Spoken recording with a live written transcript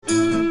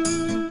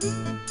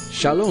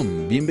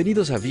Shalom,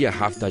 bienvenidos a Via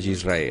Haftaj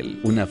Israel,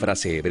 una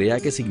frase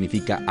hebrea que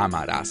significa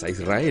amarás a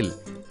Israel.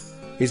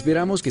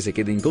 Esperamos que se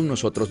queden con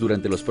nosotros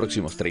durante los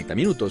próximos 30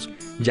 minutos,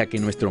 ya que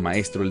nuestro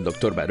maestro, el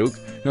Dr. Baruch,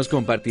 nos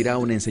compartirá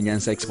una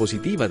enseñanza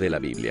expositiva de la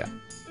Biblia.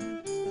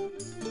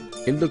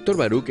 El Dr.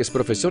 Baruch es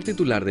profesor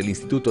titular del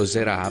Instituto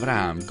Zera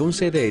Abraham, con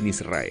sede en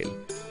Israel.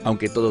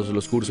 Aunque todos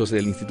los cursos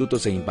del instituto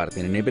se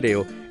imparten en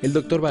hebreo, el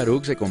Dr.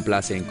 Baruch se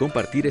complace en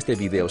compartir este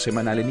video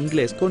semanal en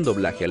inglés con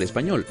doblaje al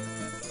español.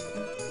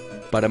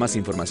 Para más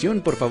información,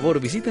 por favor,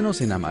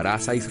 visítenos en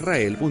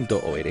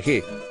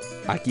amarazaisrael.org.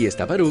 Aquí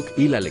está Baruch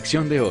y la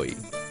lección de hoy.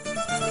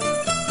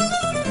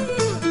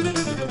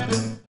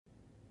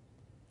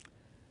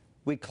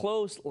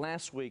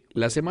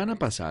 La semana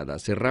pasada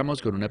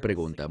cerramos con una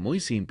pregunta muy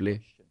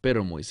simple,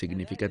 pero muy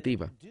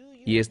significativa.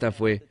 Y esta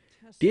fue,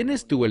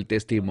 ¿tienes tú el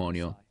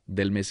testimonio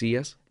del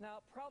Mesías?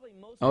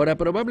 Ahora,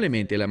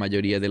 probablemente la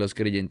mayoría de los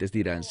creyentes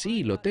dirán,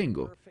 sí, lo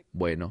tengo.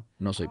 Bueno,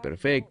 no soy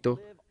perfecto,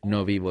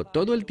 no vivo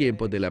todo el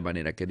tiempo de la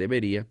manera que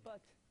debería,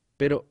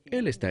 pero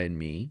Él está en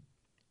mí,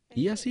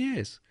 y así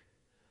es.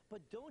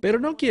 Pero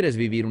 ¿no quieres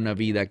vivir una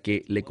vida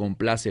que le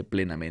complace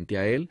plenamente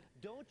a Él?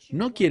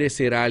 ¿No quieres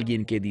ser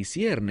alguien que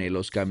discierne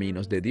los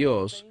caminos de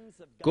Dios,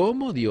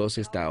 cómo Dios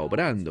está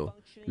obrando,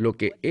 lo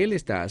que Él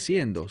está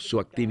haciendo, su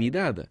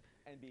actividad?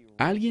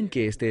 ¿Alguien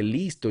que esté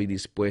listo y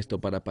dispuesto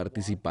para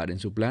participar en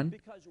su plan?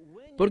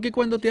 Porque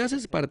cuando te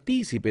haces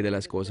partícipe de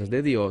las cosas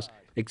de Dios,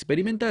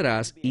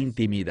 experimentarás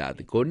intimidad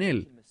con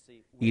Él.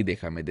 Y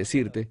déjame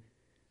decirte,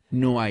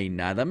 no hay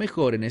nada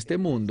mejor en este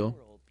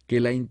mundo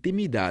que la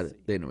intimidad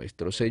de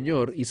nuestro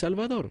Señor y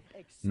Salvador.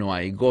 No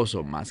hay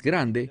gozo más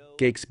grande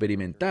que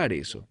experimentar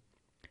eso.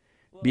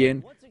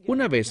 Bien,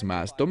 una vez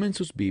más, tomen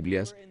sus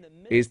Biblias.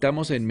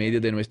 Estamos en medio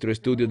de nuestro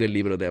estudio del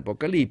libro de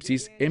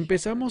Apocalipsis.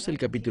 Empezamos el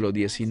capítulo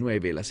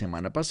 19 la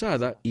semana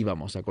pasada y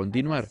vamos a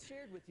continuar.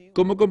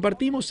 Como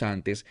compartimos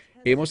antes,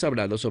 hemos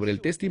hablado sobre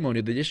el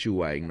testimonio de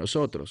Yeshua en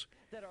nosotros,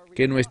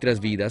 que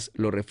nuestras vidas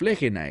lo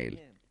reflejen a Él.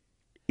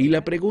 Y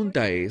la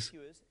pregunta ¿es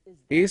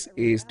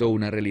esto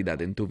una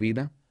realidad en tu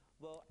vida?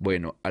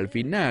 Bueno, al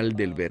final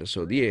del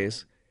verso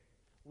 10,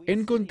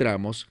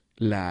 encontramos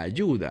la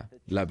ayuda,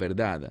 la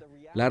verdad,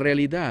 la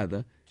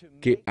realidad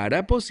que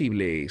hará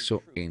posible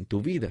eso en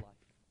tu vida.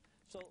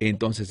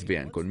 Entonces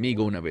vean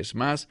conmigo una vez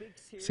más,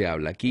 se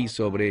habla aquí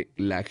sobre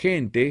la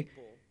gente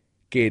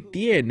que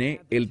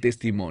tiene el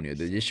testimonio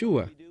de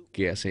Yeshua.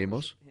 ¿Qué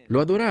hacemos?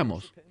 Lo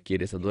adoramos.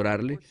 ¿Quieres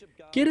adorarle?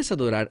 ¿Quieres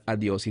adorar a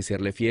Dios y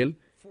serle fiel?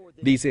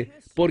 Dice,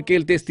 porque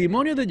el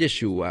testimonio de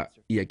Yeshua,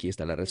 y aquí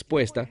está la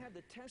respuesta,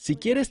 si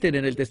quieres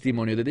tener el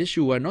testimonio de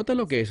Yeshua, nota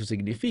lo que eso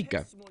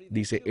significa.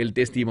 Dice, el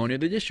testimonio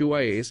de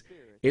Yeshua es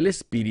el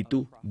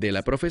espíritu de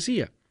la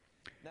profecía.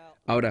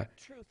 Ahora,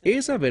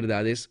 esa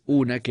verdad es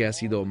una que ha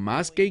sido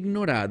más que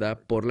ignorada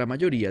por la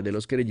mayoría de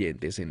los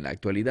creyentes en la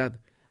actualidad.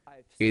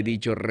 He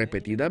dicho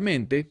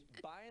repetidamente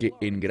que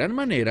en gran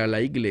manera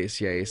la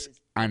iglesia es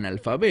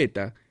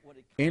analfabeta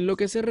en lo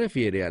que se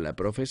refiere a la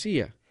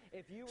profecía.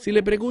 Si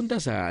le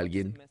preguntas a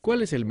alguien,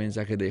 ¿cuál es el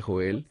mensaje de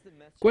Joel?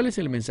 ¿Cuál es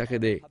el mensaje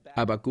de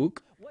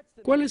Habacuc?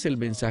 ¿Cuál es el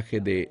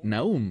mensaje de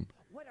Nahum?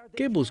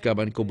 ¿Qué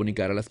buscaban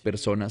comunicar a las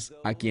personas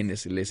a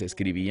quienes les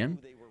escribían?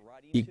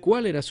 ¿Y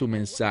cuál era su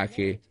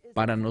mensaje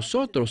para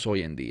nosotros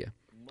hoy en día?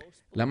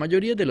 La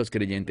mayoría de los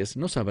creyentes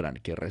no sabrán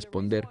qué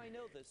responder.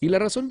 Y la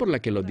razón por la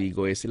que lo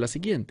digo es la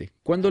siguiente.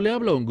 Cuando le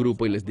hablo a un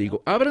grupo y les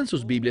digo, abran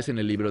sus Biblias en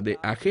el libro de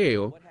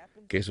Ageo,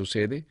 ¿qué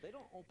sucede?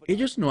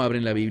 Ellos no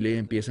abren la Biblia y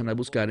empiezan a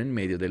buscar en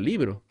medio del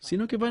libro,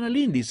 sino que van al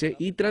índice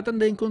y tratan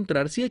de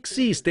encontrar si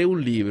existe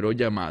un libro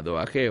llamado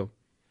Ageo.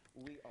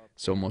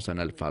 Somos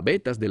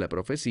analfabetas de la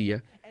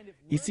profecía,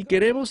 y si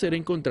queremos ser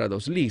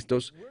encontrados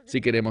listos, si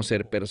queremos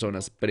ser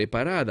personas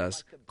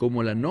preparadas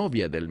como la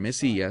novia del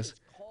Mesías,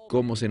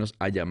 como se nos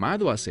ha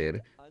llamado a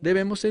ser,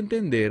 debemos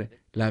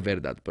entender la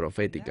verdad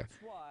profética.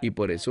 Y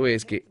por eso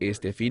es que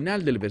este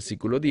final del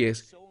versículo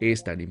 10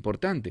 es tan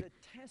importante.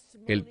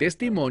 El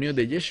testimonio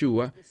de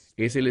Yeshua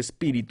es el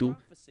espíritu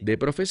de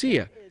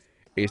profecía.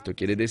 Esto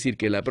quiere decir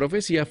que la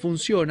profecía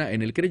funciona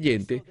en el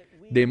creyente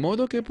de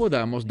modo que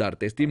podamos dar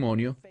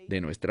testimonio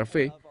de nuestra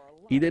fe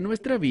y de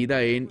nuestra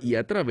vida en y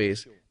a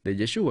través de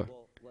Yeshua.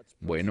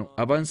 Bueno,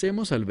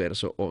 avancemos al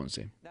verso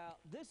 11.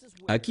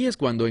 Aquí es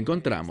cuando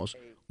encontramos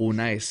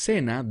una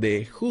escena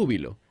de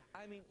júbilo.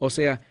 O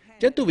sea,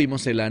 ya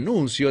tuvimos el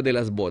anuncio de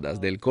las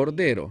bodas del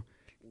Cordero,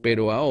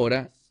 pero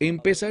ahora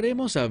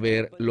empezaremos a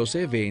ver los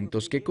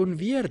eventos que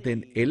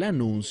convierten el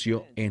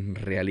anuncio en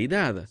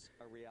realidad.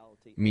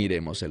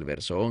 Miremos el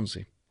verso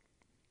 11.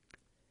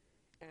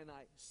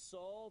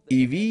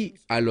 Y vi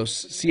a los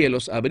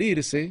cielos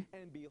abrirse,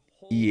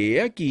 y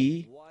he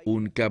aquí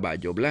un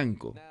caballo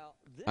blanco.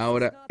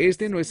 Ahora,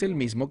 este no es el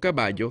mismo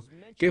caballo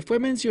que fue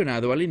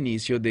mencionado al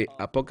inicio de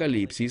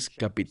Apocalipsis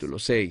capítulo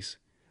 6.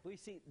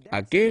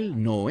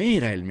 Aquel no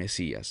era el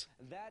Mesías,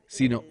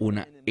 sino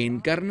una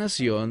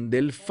encarnación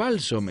del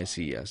falso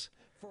Mesías,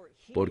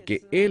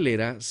 porque él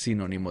era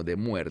sinónimo de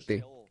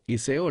muerte y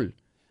Seol,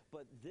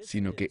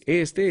 sino que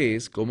este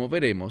es, como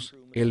veremos,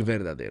 el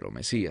verdadero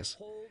Mesías.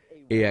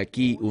 He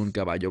aquí un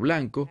caballo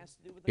blanco,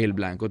 El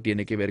blanco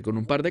tiene que ver con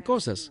un par de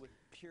cosas,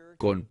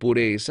 con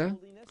pureza,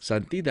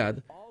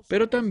 santidad,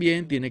 pero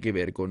también tiene que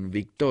ver con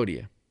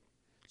victoria.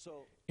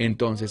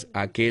 Entonces,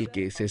 aquel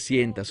que se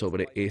sienta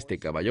sobre este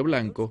caballo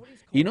blanco,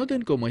 y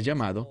noten cómo es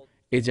llamado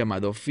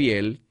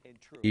fiel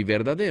y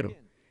verdadero.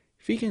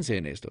 Fíjense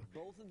en esto.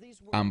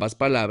 Ambas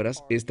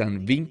palabras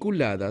están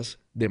vinculadas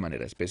de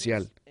manera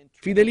especial.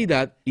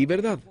 Fidelidad y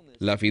verdad.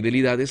 La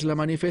fidelidad es la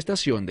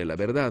manifestación de la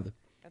verdad.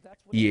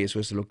 Y eso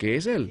es lo que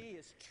es Él.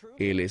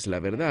 Él es la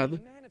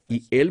verdad,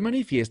 y Él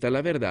manifiesta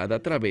la verdad a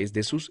través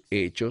de sus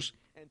hechos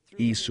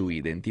y su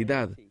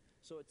identidad.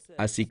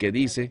 Así que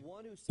dice,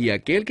 y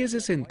aquel que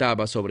se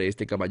sentaba sobre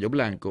este caballo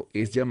blanco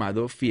es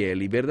llamado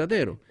fiel y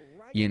verdadero,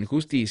 y en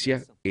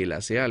justicia Él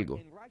hace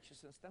algo.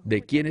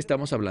 ¿De quién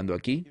estamos hablando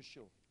aquí?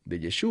 De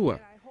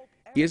Yeshua.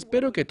 Y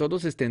espero que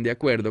todos estén de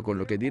acuerdo con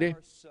lo que diré.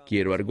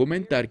 Quiero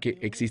argumentar que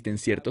existen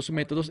ciertos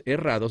métodos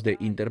errados de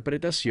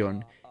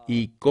interpretación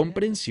y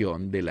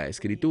comprensión de la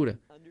Escritura.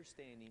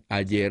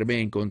 Ayer me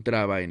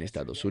encontraba en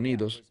Estados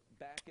Unidos,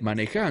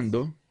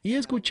 manejando y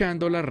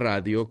escuchando la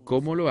radio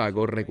como lo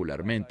hago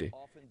regularmente,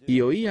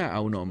 y oía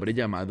a un hombre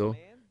llamado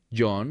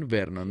John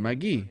Vernon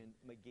McGee,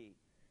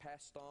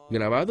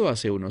 grabado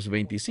hace unos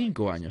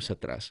 25 años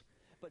atrás.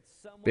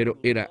 Pero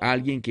era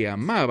alguien que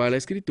amaba la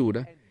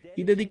Escritura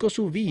y dedicó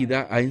su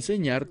vida a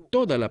enseñar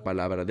toda la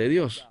palabra de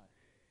Dios.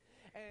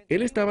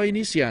 Él estaba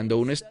iniciando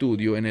un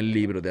estudio en el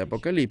libro de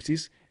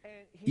Apocalipsis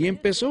y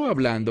empezó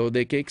hablando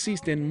de que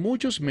existen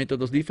muchos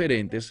métodos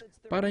diferentes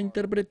para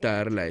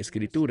interpretar la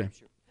Escritura,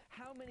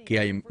 que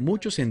hay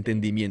muchos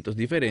entendimientos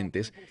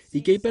diferentes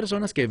y que hay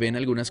personas que ven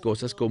algunas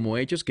cosas como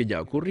hechos que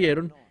ya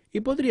ocurrieron,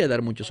 y podría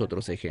dar muchos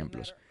otros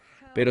ejemplos.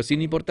 Pero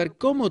sin importar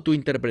cómo tú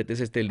interpretes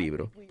este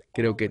libro,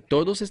 creo que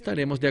todos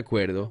estaremos de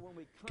acuerdo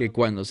que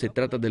cuando se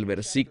trata del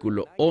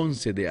versículo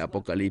 11 de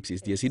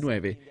Apocalipsis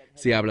 19,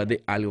 se habla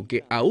de algo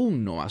que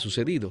aún no ha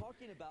sucedido.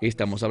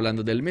 Estamos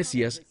hablando del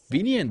Mesías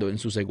viniendo en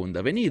su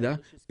segunda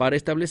venida para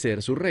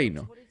establecer su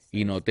reino.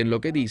 Y noten lo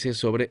que dice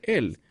sobre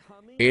Él.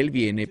 Él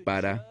viene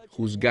para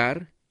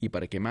juzgar, ¿y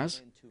para qué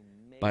más?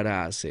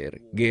 Para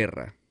hacer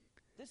guerra.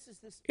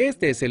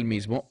 Este es el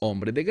mismo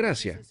hombre de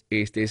gracia.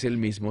 Este es el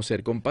mismo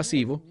ser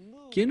compasivo,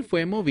 quien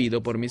fue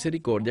movido por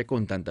misericordia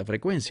con tanta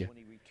frecuencia.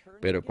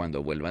 Pero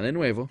cuando vuelva de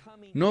nuevo,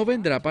 no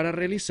vendrá para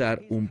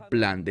realizar un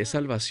plan de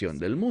salvación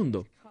del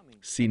mundo,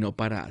 sino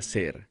para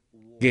hacer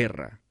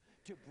guerra,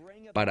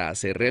 para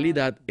hacer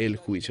realidad el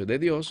juicio de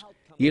Dios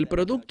y el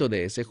producto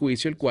de ese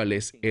juicio, el cual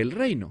es el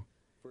reino.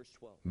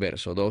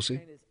 Verso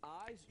 12.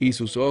 Y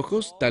sus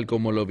ojos, tal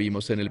como lo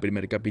vimos en el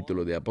primer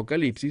capítulo de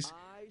Apocalipsis,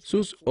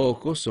 sus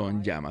ojos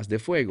son llamas de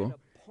fuego,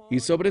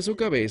 y sobre su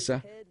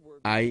cabeza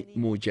hay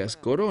muchas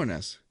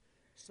coronas.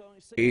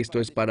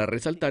 Esto es para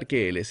resaltar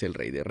que Él es el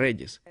Rey de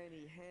Reyes.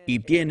 Y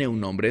tiene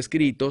un nombre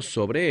escrito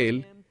sobre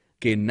Él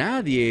que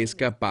nadie es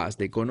capaz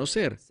de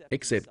conocer,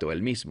 excepto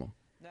Él mismo.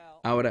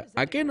 Ahora,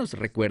 ¿a qué nos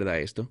recuerda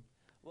esto?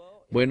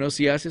 Bueno,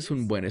 si haces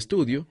un buen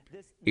estudio,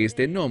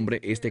 este nombre,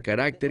 este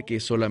carácter que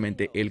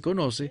solamente Él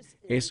conoce,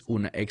 es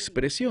una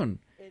expresión,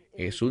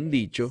 es un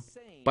dicho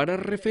para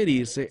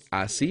referirse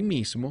a sí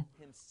mismo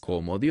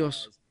como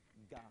Dios.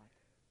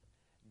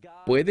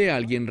 ¿Puede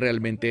alguien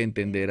realmente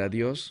entender a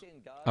Dios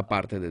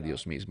aparte de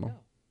Dios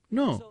mismo?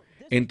 No.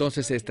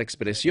 Entonces esta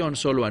expresión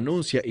solo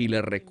anuncia y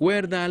le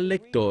recuerda al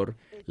lector,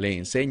 le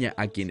enseña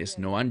a quienes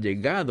no han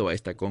llegado a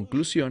esta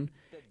conclusión,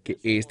 que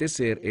este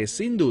ser es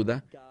sin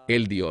duda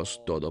el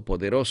Dios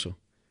Todopoderoso.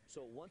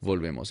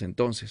 Volvemos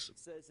entonces.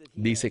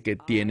 Dice que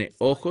tiene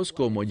ojos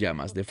como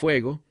llamas de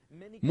fuego,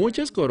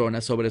 muchas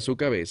coronas sobre su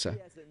cabeza,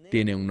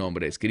 tiene un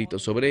nombre escrito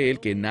sobre él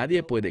que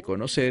nadie puede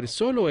conocer,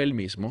 solo él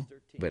mismo,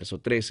 verso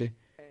 13,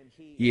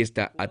 y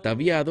está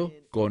ataviado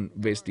con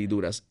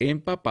vestiduras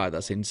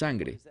empapadas en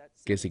sangre.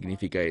 ¿Qué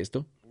significa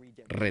esto?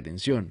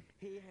 Redención.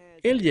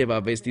 Él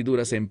lleva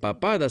vestiduras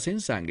empapadas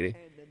en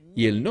sangre,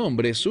 y el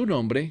nombre, su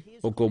nombre,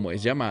 o como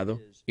es llamado,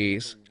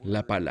 es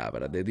la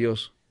palabra de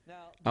Dios.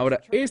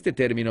 Ahora, este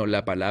término,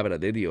 la palabra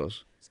de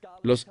Dios,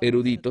 los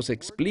eruditos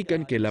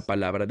explican que la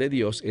palabra de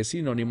Dios es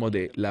sinónimo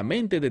de la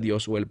mente de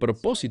Dios o el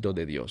propósito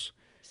de Dios.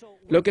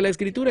 Lo que la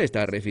Escritura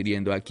está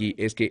refiriendo aquí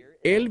es que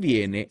Él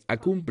viene a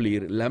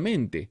cumplir la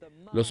mente,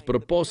 los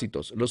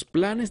propósitos, los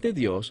planes de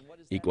Dios.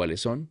 ¿Y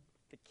cuáles son?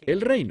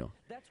 El reino.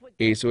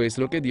 Eso es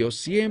lo que Dios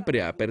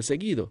siempre ha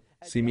perseguido.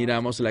 Si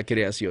miramos la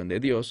creación de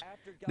Dios,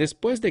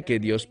 después de que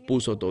Dios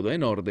puso todo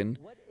en orden,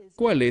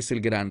 ¿cuál es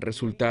el gran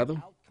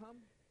resultado?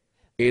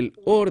 El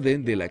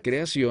orden de la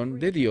creación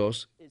de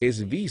Dios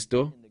es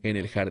visto en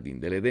el jardín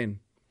del Edén.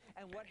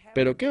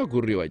 ¿Pero qué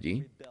ocurrió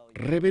allí?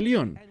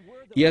 Rebelión.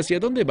 ¿Y hacia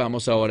dónde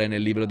vamos ahora en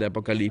el libro de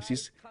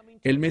Apocalipsis?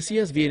 El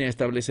Mesías viene a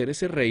establecer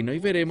ese reino y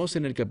veremos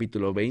en el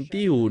capítulo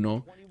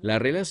 21 la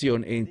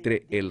relación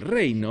entre el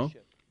reino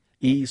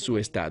y su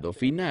estado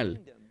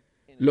final,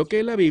 lo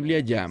que la Biblia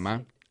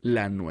llama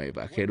la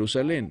Nueva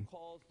Jerusalén,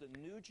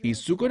 y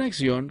su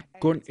conexión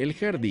con el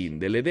jardín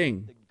del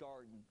Edén.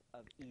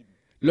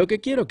 Lo que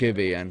quiero que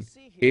vean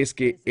es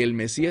que el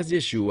Mesías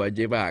Yeshua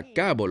lleva a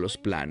cabo los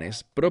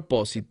planes,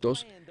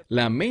 propósitos,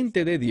 la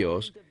mente de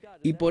Dios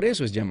y por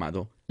eso es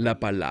llamado la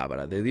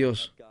palabra de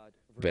Dios.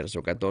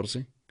 Verso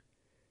 14.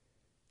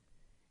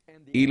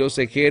 Y los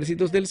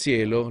ejércitos del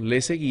cielo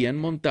le seguían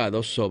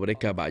montados sobre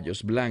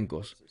caballos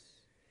blancos,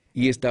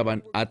 y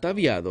estaban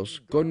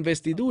ataviados con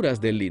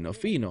vestiduras de lino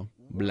fino,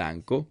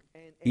 blanco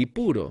y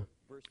puro.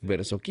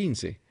 Verso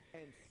 15.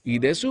 Y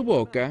de su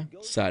boca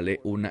sale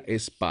una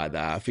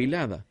espada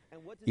afilada.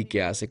 ¿Y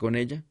qué hace con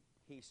ella?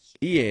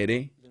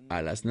 Hiere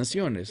a las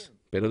naciones.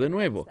 Pero de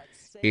nuevo,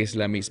 es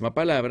la misma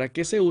palabra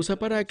que se usa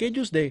para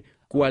aquellos de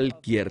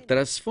cualquier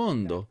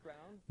trasfondo,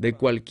 de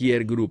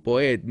cualquier grupo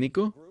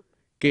étnico,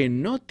 que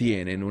no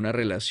tienen una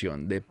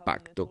relación de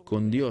pacto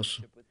con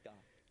Dios.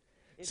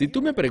 Si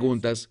tú me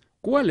preguntas,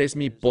 ¿cuál es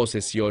mi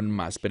posesión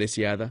más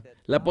preciada?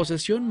 La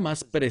posesión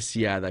más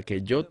preciada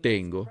que yo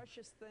tengo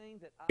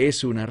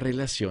es una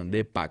relación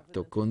de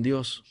pacto con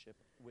Dios.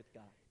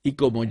 Y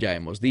como ya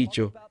hemos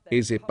dicho,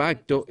 ese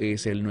pacto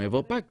es el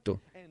nuevo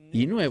pacto.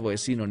 Y nuevo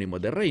es sinónimo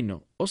de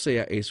reino, o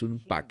sea, es un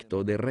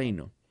pacto de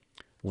reino.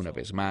 Una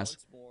vez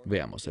más,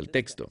 veamos el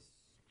texto.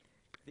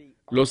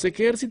 Los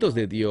ejércitos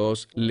de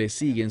Dios le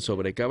siguen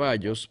sobre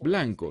caballos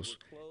blancos,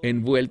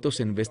 envueltos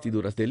en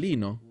vestiduras de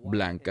lino,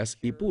 blancas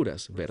y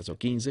puras. Verso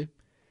 15.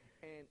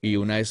 Y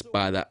una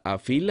espada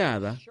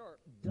afilada,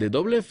 de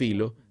doble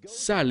filo,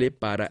 sale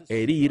para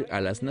herir a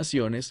las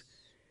naciones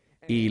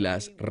y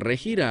las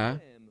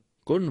regirá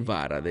con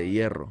vara de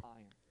hierro.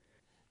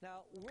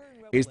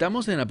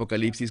 Estamos en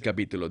Apocalipsis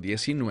capítulo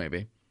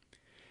 19,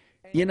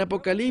 y en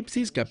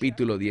Apocalipsis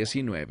capítulo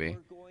 19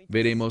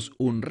 veremos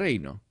un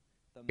reino,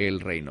 el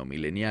reino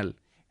milenial,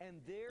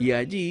 y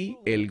allí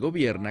Él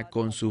gobierna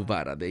con su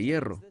vara de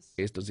hierro.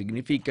 Esto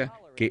significa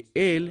que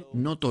Él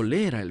no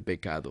tolera el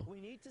pecado.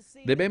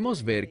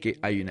 Debemos ver que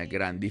hay una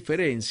gran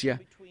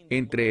diferencia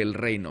entre el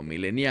reino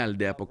milenial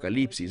de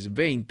Apocalipsis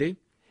 20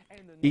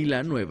 y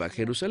la Nueva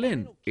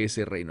Jerusalén,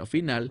 ese reino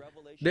final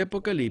de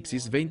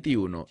Apocalipsis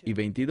 21 y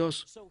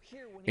 22.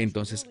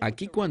 Entonces,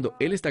 aquí cuando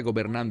Él está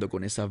gobernando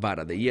con esa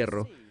vara de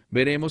hierro,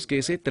 veremos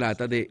que se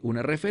trata de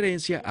una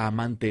referencia a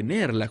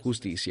mantener la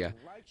justicia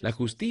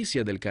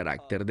del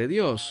carácter de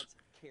Dios.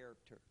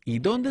 ¿Y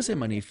dónde se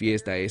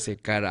manifiesta ese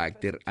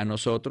carácter a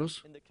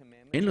nosotros?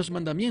 En los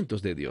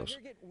mandamientos de Dios.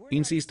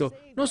 Insisto,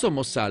 no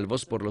somos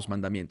salvos por los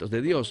mandamientos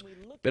de Dios,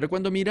 pero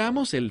cuando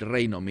miramos el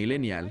reino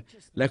milenial,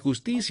 la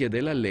justicia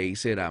de la ley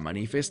será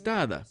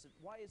manifestada.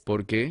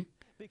 ¿Por qué?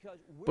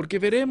 Porque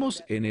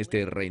veremos en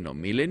este reino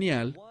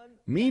milenial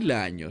 1000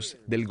 años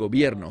del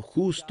gobierno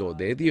justo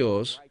de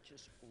Dios,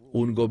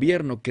 un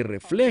gobierno que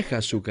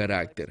refleja su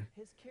carácter.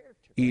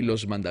 Y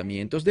los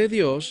mandamientos de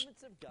Dios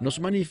nos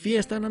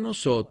manifiestan a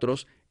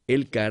nosotros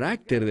el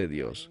carácter de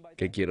Dios.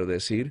 ¿Qué quiero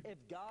decir?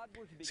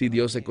 Si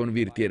Dios se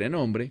convirtiera en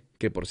hombre,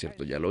 que por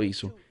cierto ya lo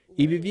hizo,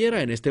 y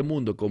viviera en este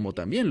mundo como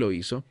también lo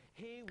hizo,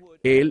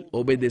 Él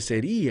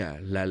obedecería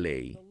la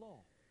ley.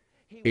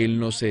 Él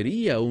no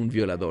sería un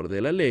violador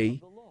de la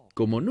ley,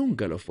 como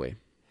nunca lo fue.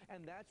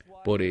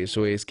 Por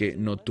eso es que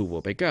no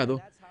tuvo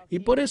pecado, y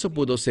por eso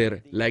pudo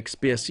ser la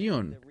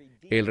expiación,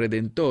 el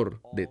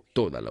redentor de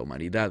toda la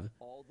humanidad,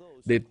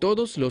 de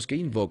todos los que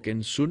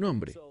invoquen su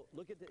nombre.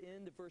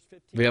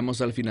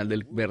 Veamos al final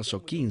del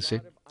verso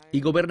 15,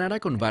 y gobernará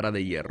con vara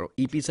de hierro,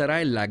 y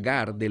pisará el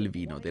lagar del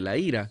vino de la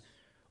ira,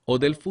 o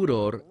del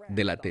furor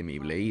de la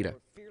temible ira,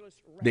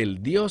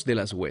 del Dios de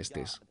las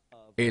huestes,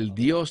 el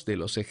Dios de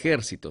los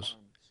ejércitos.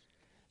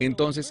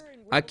 Entonces,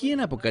 aquí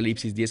en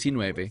Apocalipsis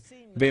 19,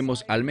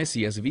 vemos al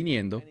Mesías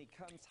viniendo,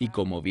 y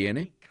 ¿cómo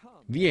viene?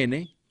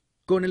 Viene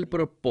con el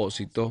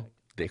propósito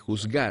de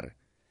juzgar.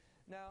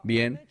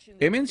 Bien,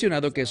 he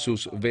mencionado que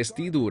sus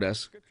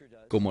vestiduras,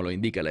 como lo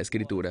indica la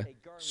Escritura,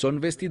 son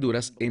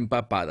vestiduras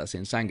empapadas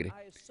en sangre,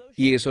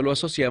 y eso lo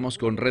asociamos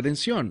con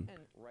redención,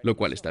 lo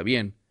cual está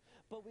bien.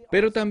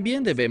 Pero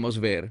también debemos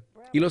ver,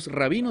 y los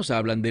rabinos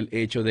hablan del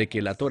hecho de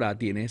que la Torá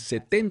tiene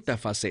 70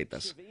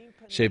 facetas.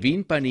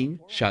 Shevin Panim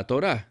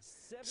Shatorah,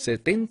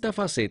 70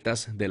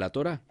 facetas de la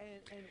Torá.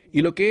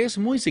 Y lo que es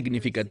muy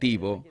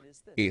significativo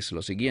es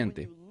lo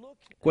siguiente.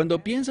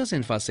 Cuando piensas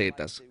en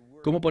facetas,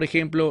 como por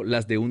ejemplo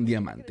las de un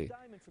diamante,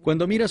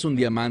 cuando miras un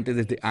diamante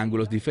desde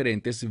ángulos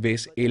diferentes,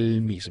 ves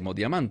el mismo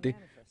diamante,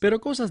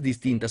 pero cosas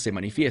distintas se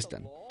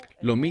manifiestan.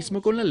 Lo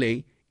mismo con la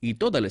ley y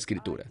toda la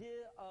Escritura.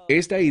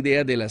 Esta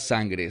idea de la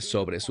sangre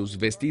sobre sus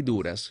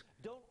vestiduras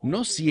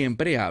no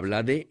siempre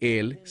habla de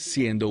Él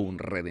siendo un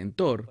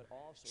redentor,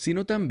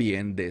 sino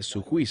también de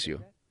su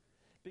juicio.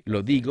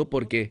 Lo digo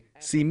porque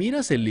si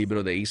miras el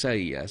libro de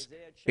Isaías,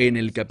 en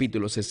el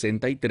capítulo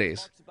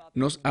 63,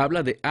 nos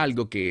habla de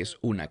algo que es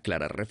una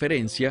clara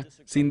referencia,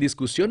 sin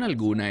discusión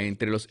alguna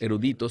entre los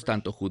eruditos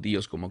tanto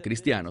judíos como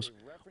cristianos,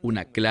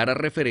 una clara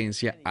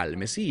referencia al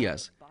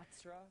Mesías,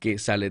 que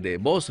sale de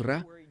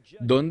Bosra,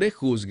 donde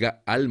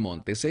juzga al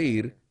monte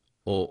Seir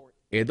o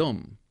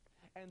Edom.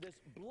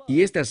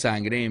 Y esta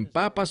sangre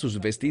empapa sus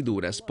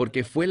vestiduras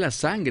porque fue la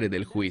sangre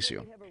del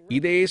juicio. Y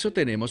de eso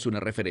tenemos una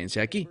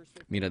referencia aquí.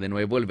 Mira de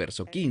nuevo el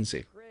verso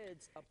 15.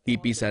 Y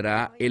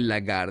pisará el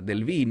lagar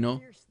del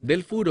vino,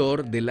 del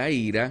furor de la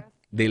ira,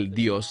 del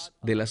Dios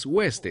de las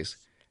huestes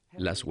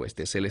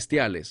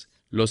celestiales,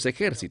 los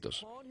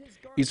ejércitos.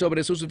 y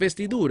sobre sus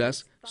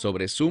vestiduras,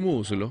 sobre su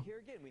muslo.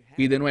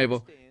 Y de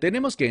nuevo,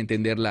 tenemos que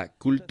entender la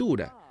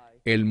cultura.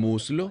 El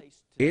muslo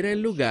era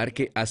el lugar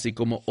que, así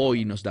como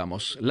hoy nos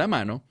damos la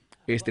mano,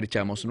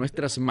 estrechamos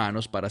nuestras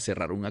manos para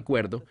cerrar un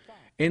acuerdo,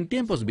 en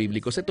tiempos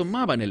bíblicos se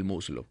tomaban el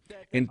muslo.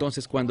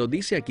 Entonces, cuando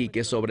dice aquí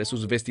que sobre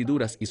sus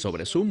vestiduras y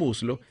sobre su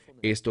muslo,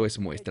 esto es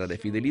muestra de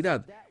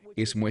fidelidad,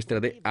 es muestra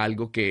de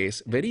algo que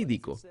es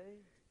verídico.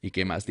 ¿Y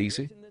qué más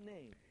dice?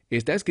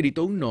 Está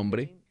escrito un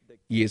nombre,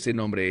 y ese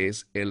nombre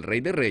es el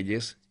Rey de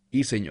Reyes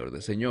y Señor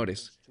de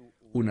Señores,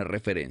 una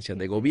referencia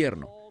de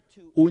gobierno,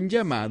 un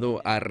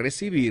llamado a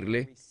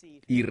recibirle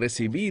y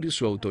recibir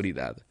su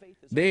autoridad.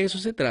 De eso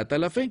se trata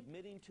la fe,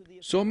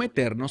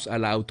 someternos a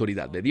la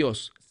autoridad de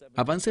Dios.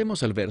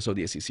 Avancemos al verso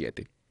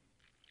 17.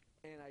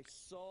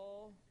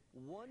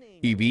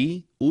 Y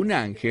vi un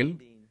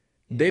ángel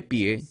de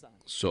pie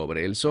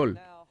sobre el sol.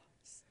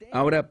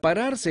 Ahora,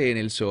 pararse en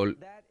el sol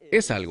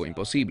es algo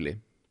imposible,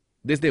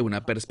 desde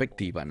una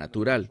perspectiva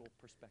natural.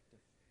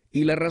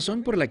 Y la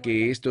razón por la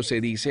que esto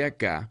se dice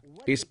acá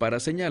es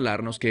para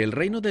señalarnos que el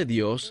reino de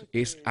Dios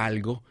es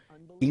algo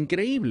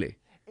increíble.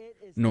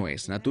 No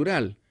es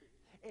natural,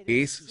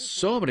 es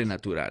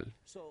sobrenatural.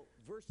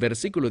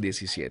 Versículo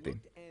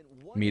 17.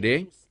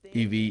 Miré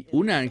y vi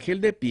un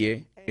ángel de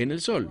pie en el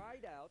sol,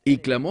 y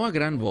clamó a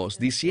gran voz,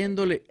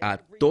 diciéndole a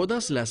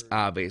todas las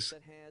aves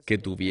que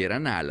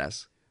tuvieran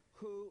alas,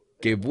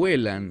 que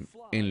vuelan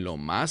en lo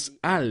más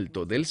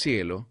alto del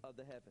cielo.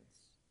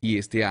 Y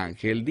este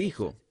ángel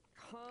dijo: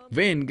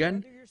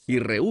 vengan y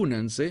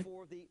reúnanse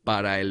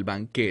para el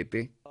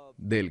banquete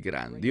del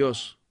gran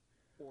Dios,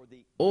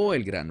 o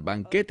el gran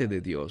banquete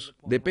de Dios,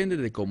 depende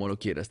de cómo lo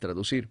quieras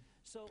traducir.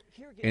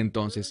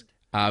 Entonces,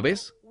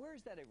 aves,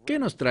 ¿qué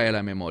nos trae a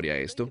la memoria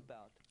esto?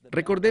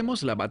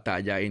 Recordemos la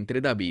batalla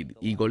entre David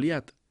y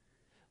Goliat.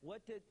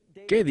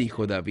 ¿Qué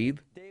dijo David?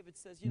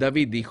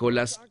 David dijo: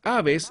 las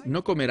aves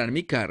no comerán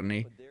mi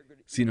carne,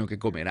 sino que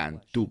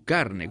comerán tu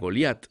carne,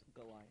 Goliat.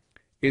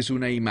 Es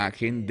una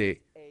imagen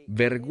de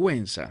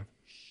vergüenza.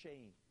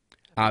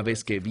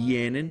 Aves que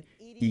vienen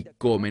y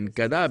comen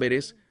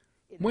cadáveres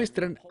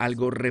muestran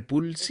algo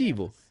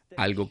repulsivo,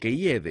 algo que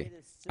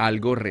hiede,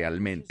 algo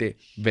realmente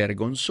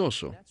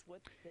vergonzoso.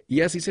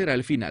 Y así será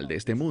el final de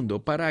este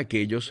mundo para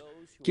aquellos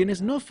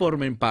quienes no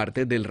formen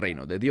parte del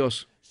reino de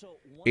Dios.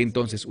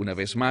 Entonces, una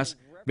vez más,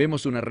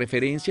 vemos una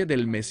referencia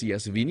del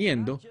Mesías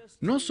viniendo,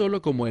 no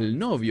solo como el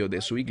novio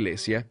de su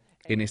iglesia,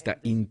 en esta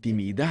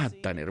intimidad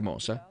tan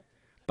hermosa.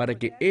 Para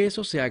que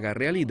eso se haga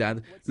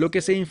realidad, lo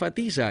que se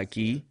enfatiza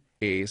aquí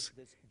es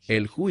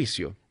el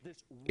juicio,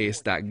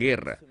 esta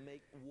guerra.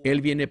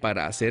 Él viene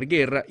para hacer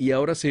guerra y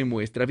ahora se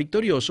muestra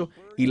victorioso,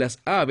 y las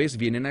aves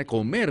vienen a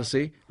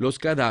comerse los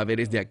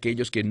cadáveres de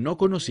aquellos que no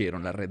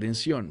conocieron la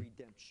redención.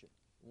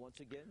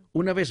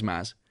 Una vez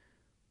más,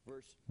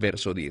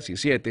 verso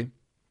 17,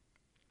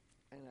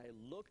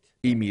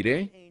 y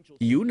miré,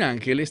 y un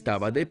ángel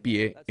estaba de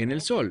pie en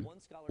el sol.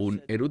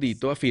 Un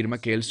erudito afirma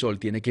que el sol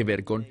tiene que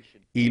ver con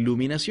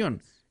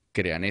iluminación.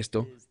 Crean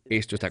esto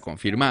está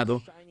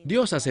confirmado.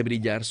 Dios hace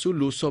brillar su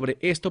luz sobre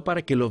esto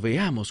para que lo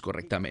veamos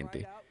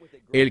correctamente.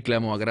 Él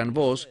clamó a gran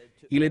voz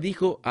y le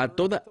dijo a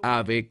toda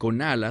ave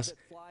con alas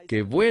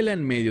que vuela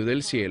en medio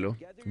del cielo: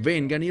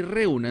 vengan y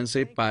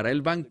reúnanse para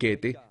el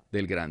banquete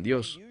del gran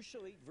Dios.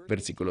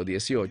 Versículo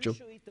 18.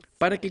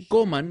 Para que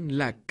coman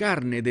la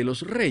carne de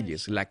los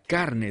reyes, la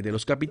carne de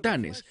los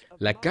capitanes,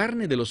 la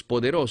carne de los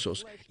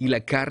poderosos, y la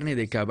carne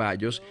de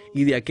caballos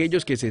y de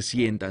aquellos que se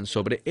sientan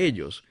sobre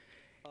ellos,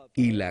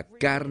 y la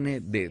carne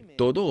de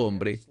todo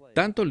hombre,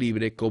 tanto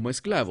libre como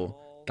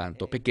esclavo,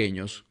 tanto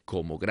pequeños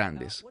como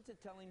grandes.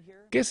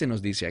 ¿Qué se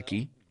nos dice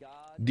aquí?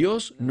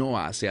 Dios no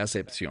hace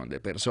acepción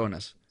de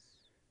personas.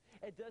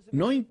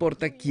 No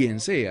importa quién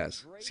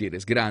seas, si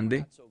eres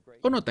grande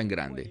o no tan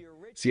grande,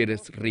 si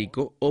eres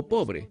rico o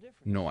pobre,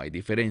 no hay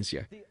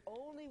diferencia.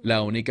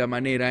 La única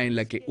manera en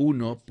la que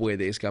uno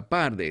puede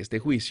escapar de este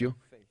juicio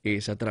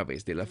es a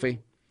través de la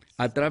fe,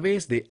 a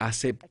través de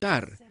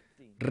aceptar,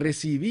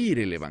 recibir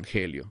el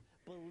Evangelio,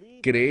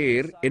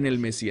 creer en el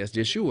Mesías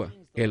Yeshua,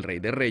 el Rey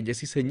de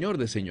Reyes y Señor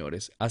de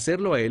Señores,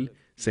 hacerlo a Él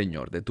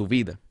Señor de tu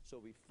vida.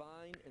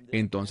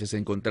 Entonces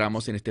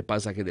encontramos en este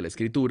pasaje de la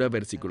Escritura,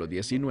 versículo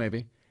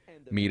 19,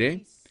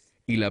 miré,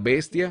 y la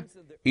bestia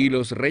y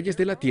los reyes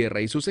de la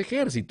tierra y sus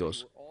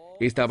ejércitos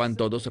estaban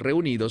todos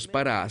reunidos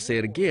para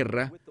hacer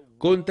guerra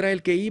contra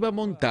el que iba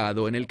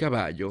montado en el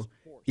caballo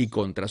y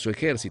contra su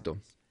ejército.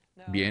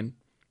 Bien,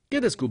 ¿qué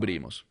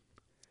descubrimos?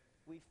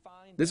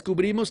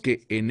 Descubrimos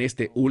que en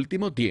este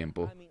último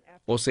tiempo,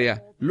 o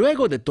sea,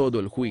 luego de todo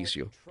el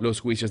juicio,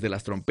 los juicios de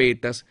las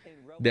trompetas,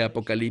 de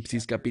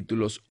Apocalipsis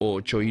capítulos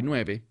 8 y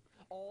 9,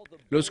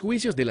 los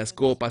juicios de las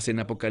copas en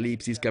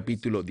Apocalipsis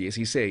capítulo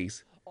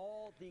 16,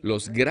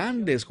 los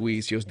grandes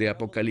juicios de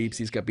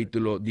Apocalipsis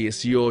capítulo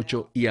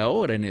 18 y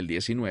ahora en el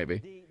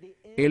 19,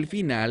 el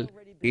final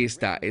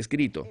está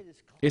escrito.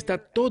 Está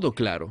todo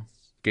claro.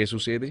 ¿Qué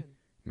sucede?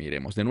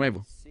 Miremos de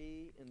nuevo.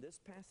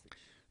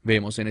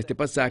 Vemos en este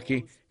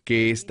pasaje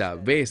que esta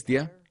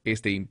bestia,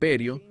 este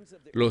imperio,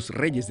 los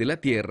reyes de la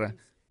tierra,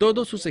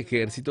 todos sus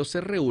ejércitos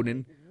se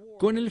reúnen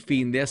con el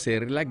fin de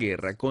hacer la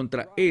guerra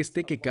contra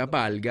este que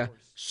cabalga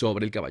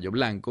sobre el caballo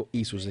blanco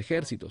y sus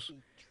ejércitos.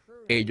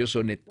 Ellos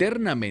son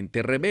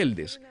eternamente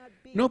rebeldes,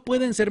 no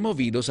pueden ser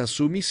movidos a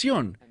su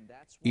misión,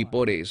 y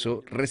por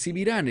eso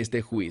recibirán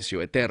este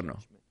juicio eterno.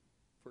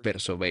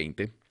 Verso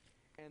 20.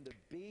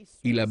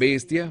 Y la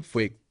bestia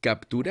fue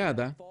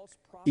capturada,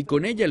 y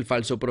con ella el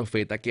falso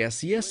profeta que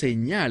hacía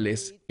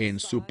señales en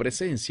su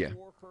presencia,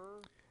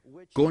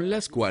 con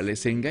las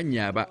cuales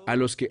engañaba a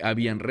los que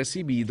habían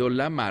recibido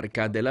la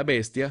marca de la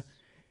bestia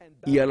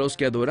y a los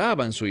que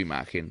adoraban su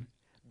imagen.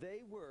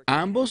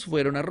 Ambos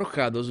fueron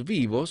arrojados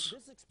vivos,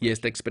 y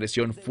esta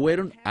expresión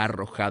 "fueron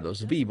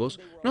arrojados vivos"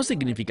 no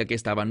significa que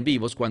estaban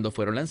vivos cuando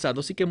fueron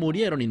lanzados y que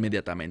murieron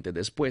inmediatamente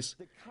después.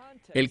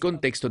 El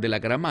contexto de la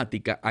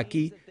gramática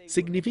aquí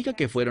significa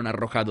que fueron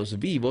arrojados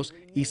vivos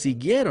y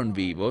siguieron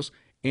vivos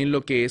en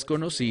lo que es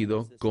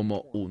conocido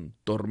como un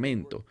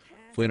tormento.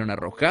 Fueron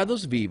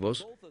arrojados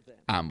vivos,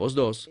 ambos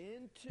dos,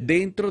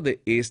 dentro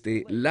de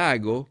este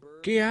lago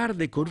que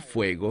arde con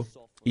fuego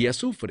y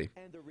azufre.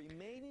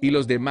 Y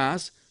los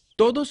demás,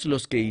 todos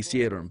los que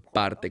hicieron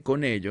parte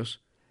con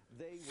ellos,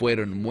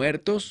 fueron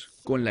muertos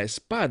con la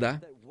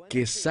espada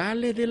que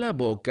sale de la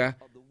boca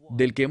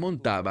del que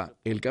montaba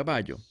el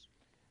caballo.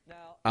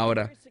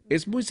 Ahora,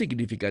 es muy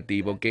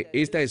significativo que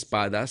esta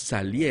espada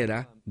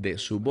saliera de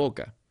su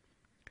boca.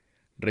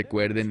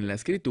 Recuerden en la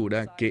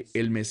Escritura que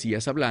el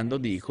Mesías hablando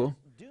dijo: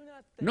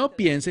 "No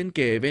piensen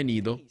que he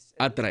venido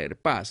a traer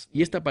paz".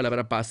 Y esta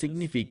palabra paz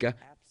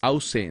significa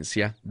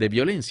ausencia de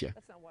violencia.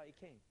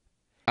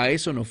 A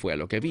eso no fue a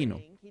lo que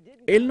vino.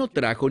 Él no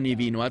trajo ni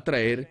vino a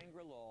traer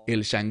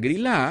el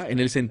Shangri-La en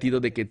el sentido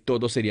de que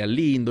todo sería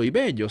lindo y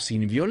bello,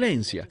 sin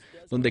violencia,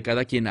 donde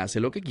cada quien hace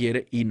lo que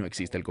quiere y no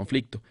existe el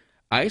conflicto.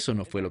 A eso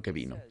no fue lo que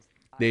vino.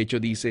 De hecho,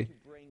 dice: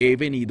 "He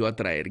venido a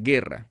traer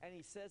guerra".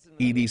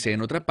 Y dice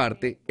en otra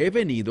parte: "He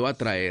venido a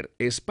traer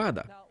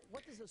espada".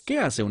 ¿Qué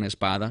hace una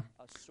espada?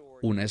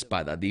 Una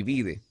espada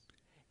divide.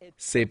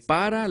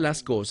 Separa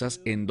las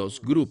cosas en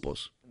dos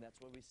grupos.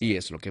 Y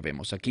es lo que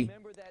vemos aquí.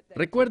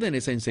 Recuerden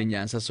esa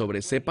enseñanza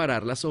sobre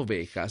separar las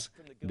ovejas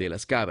de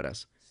las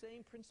cabras.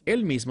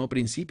 El mismo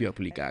principio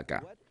aplica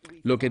acá.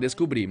 Lo que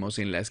descubrimos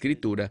en la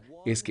Escritura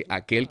es que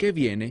aquel que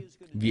viene,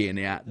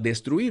 viene a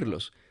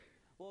destruirlos.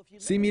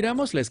 Si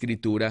miramos la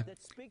Escritura,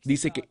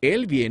 dice que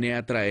Él viene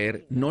a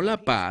traer no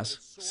la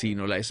paz,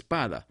 sino la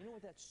espada.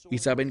 ¿Y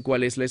saben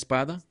cuál es la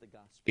espada?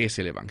 Es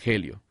el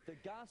Evangelio.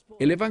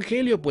 El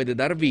Evangelio puede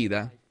dar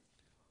vida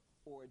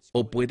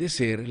o puede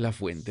ser la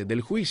fuente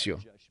del juicio.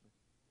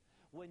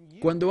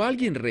 Cuando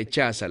alguien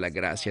rechaza la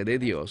gracia de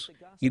Dios,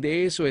 y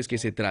de eso es que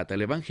se trata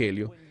el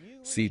Evangelio,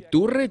 si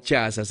tú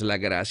rechazas la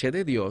gracia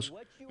de Dios,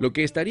 lo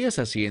que estarías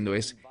haciendo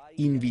es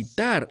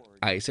invitar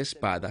a esa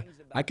espada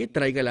a que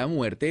traiga la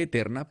muerte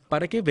eterna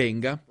para que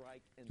venga,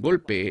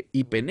 golpee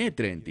y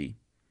penetre en ti.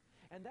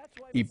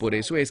 Y por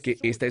eso es que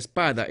esta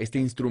espada, este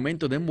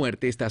instrumento de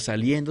muerte, está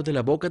saliendo de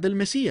la boca del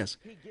Mesías.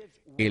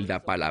 Él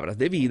da palabras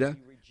de vida,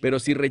 pero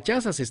si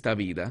rechazas esta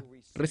vida,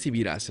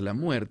 recibirás la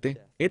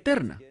muerte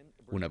eterna.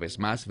 Una vez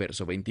más,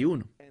 verso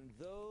 21.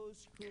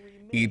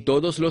 Y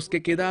todos los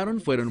que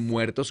quedaron fueron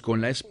muertos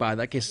con la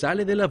espada que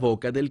sale de la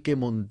boca del que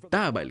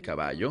montaba el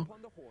caballo,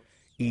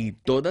 y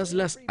todas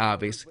las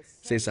aves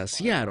se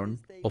saciaron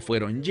o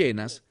fueron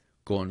llenas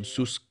con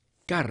sus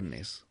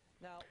carnes.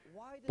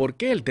 ¿Por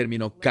qué el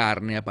término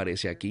carne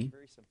aparece aquí?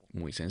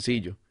 Muy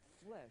sencillo.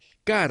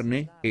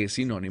 Carne es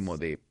sinónimo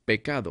de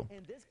pecado.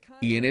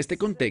 Y en este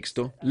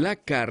contexto, la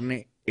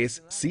carne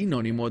es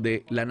sinónimo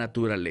de la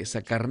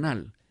naturaleza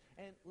carnal.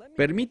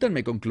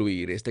 Permítanme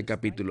concluir este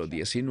capítulo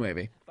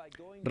 19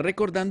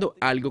 recordando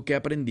algo que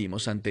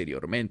aprendimos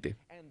anteriormente.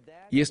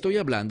 Y estoy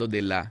hablando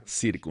de la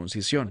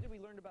circuncisión.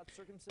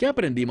 ¿Qué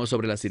aprendimos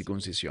sobre la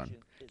circuncisión?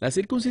 La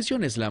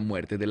circuncisión es la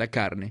muerte de la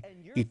carne,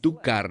 y tu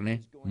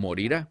carne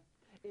morirá.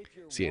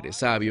 Si eres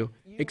sabio,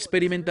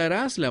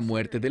 experimentarás la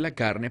muerte de la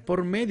carne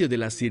por medio de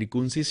la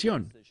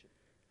circuncisión.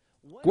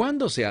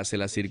 ¿Cuándo se hace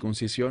la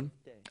circuncisión?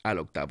 Al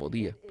octavo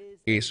día.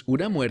 Es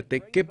una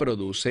muerte que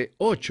produce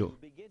 8,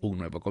 un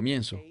nuevo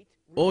comienzo.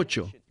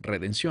 8,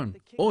 redención.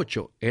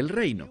 8, el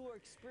reino.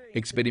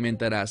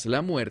 Experimentarás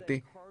la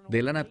muerte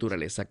de la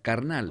naturaleza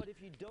carnal.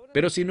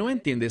 Pero si no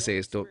entiendes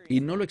esto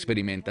y no lo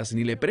experimentas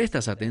ni le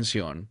prestas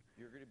atención,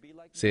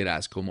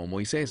 serás como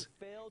Moisés,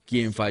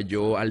 quien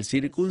falló al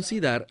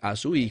circuncidar a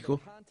su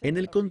hijo en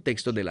el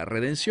contexto de la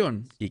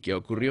redención. ¿Y qué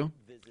ocurrió?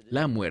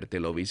 La muerte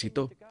lo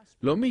visitó.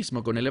 Lo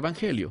mismo con el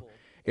Evangelio.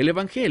 El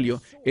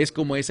Evangelio es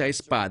como esa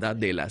espada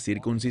de la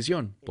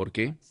circuncisión. ¿Por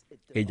qué?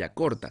 Ella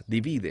corta,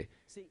 divide.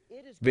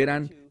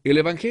 Verán, el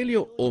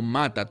Evangelio o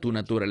mata tu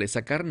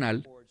naturaleza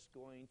carnal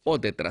o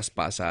te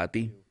traspasa a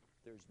ti.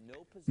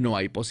 No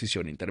hay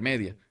posición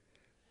intermedia.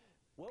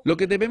 Lo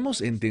que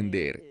debemos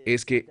entender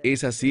es que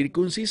esa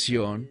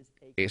circuncisión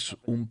es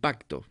un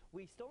pacto.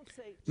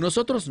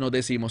 Nosotros no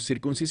decimos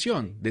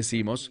circuncisión,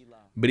 decimos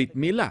Brit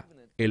Milá,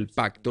 el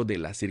pacto de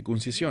la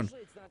circuncisión.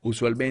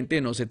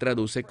 Usualmente no se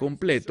traduce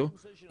completo.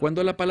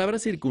 Cuando la palabra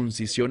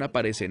circuncisión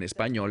aparece en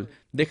español,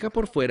 deja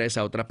por fuera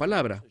esa otra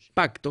palabra,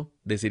 pacto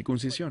de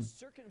circuncisión.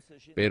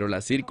 Pero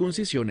la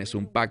circuncisión es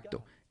un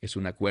pacto, es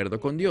un acuerdo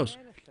con Dios,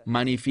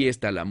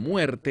 manifiesta la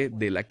muerte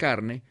de la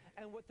carne,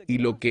 y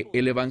lo que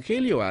el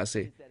Evangelio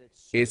hace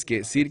es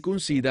que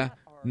circuncida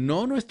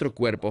no nuestro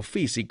cuerpo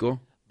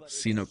físico,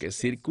 sino que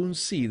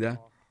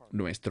circuncida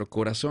nuestro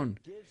corazón.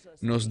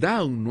 Nos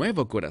da un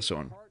nuevo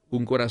corazón.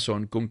 ¿Un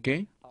corazón con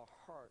qué?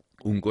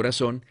 Un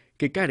corazón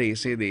que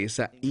carece de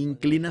esa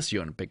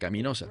inclinación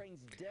pecaminosa.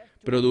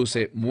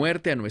 Produce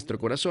muerte a nuestro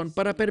corazón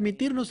para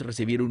permitirnos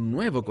recibir un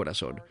nuevo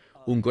corazón,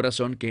 un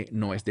corazón que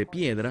no es de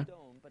piedra,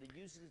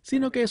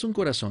 sino que es un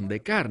corazón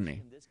de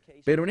carne.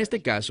 Pero en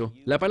este caso,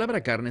 la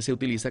palabra carne se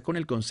utiliza con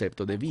el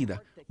concepto de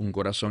vida, un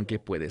corazón que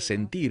puede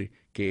sentir,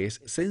 que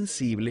es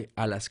sensible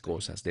a las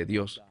cosas de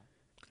Dios.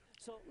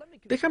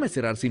 Déjame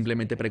cerrar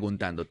simplemente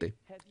preguntándote,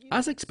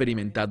 ¿has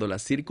experimentado la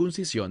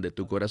circuncisión de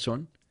tu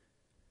corazón?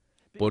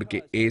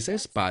 Porque esa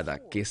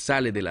espada que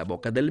sale de la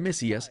boca del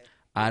Mesías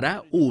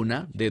hará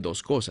una de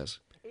dos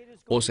cosas.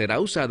 O será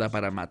usada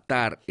para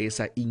matar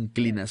esa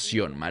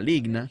inclinación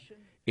maligna,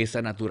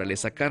 esa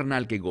naturaleza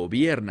carnal que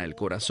gobierna el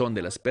corazón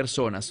de las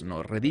personas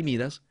no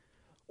redimidas,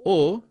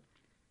 o,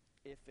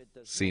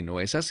 si no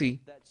es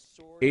así,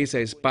 esa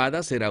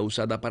espada será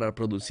usada para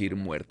producir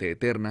muerte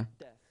eterna,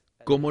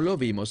 como lo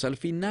vimos al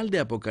final de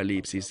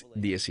Apocalipsis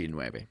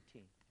 19.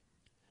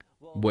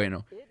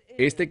 Bueno,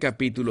 este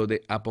capítulo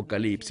de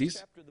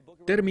Apocalipsis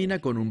termina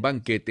con un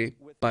banquete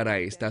para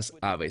estas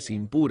aves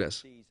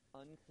impuras.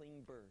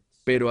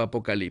 Pero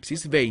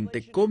Apocalipsis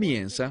 20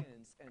 comienza,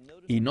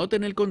 y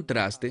noten el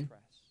contraste,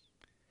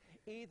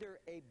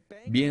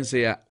 bien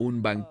sea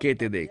un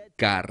banquete de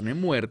carne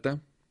muerta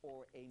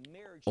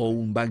o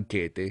un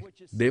banquete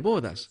de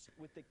bodas,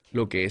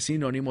 lo que es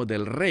sinónimo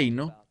del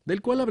reino,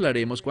 del cual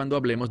hablaremos cuando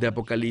hablemos de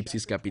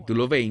Apocalipsis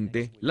capítulo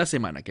 20 la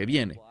semana que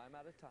viene.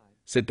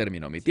 Se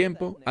terminó mi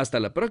tiempo. Hasta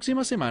la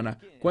próxima semana,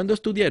 cuando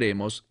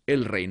estudiaremos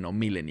el reino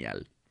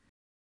milenial.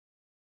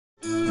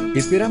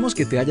 Esperamos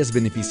que te hayas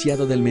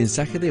beneficiado del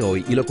mensaje de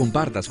hoy y lo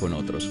compartas con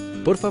otros.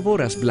 Por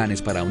favor, haz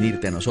planes para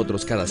unirte a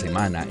nosotros cada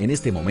semana en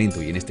este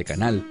momento y en este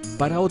canal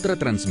para otra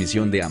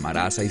transmisión de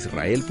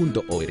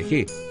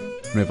amarazaisrael.org.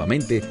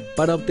 Nuevamente,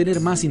 para obtener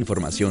más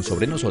información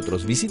sobre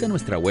nosotros, visita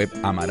nuestra web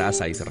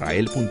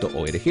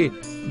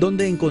amarazaisrael.org,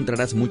 donde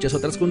encontrarás muchas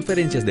otras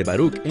conferencias de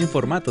Baruch en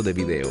formato de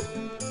video.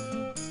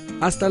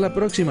 Hasta la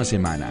próxima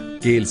semana.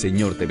 Que el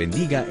Señor te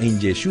bendiga en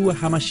Yeshua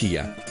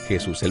HaMashiach,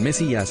 Jesús el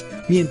Mesías,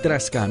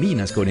 mientras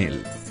caminas con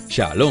Él.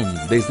 Shalom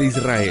desde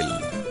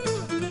Israel.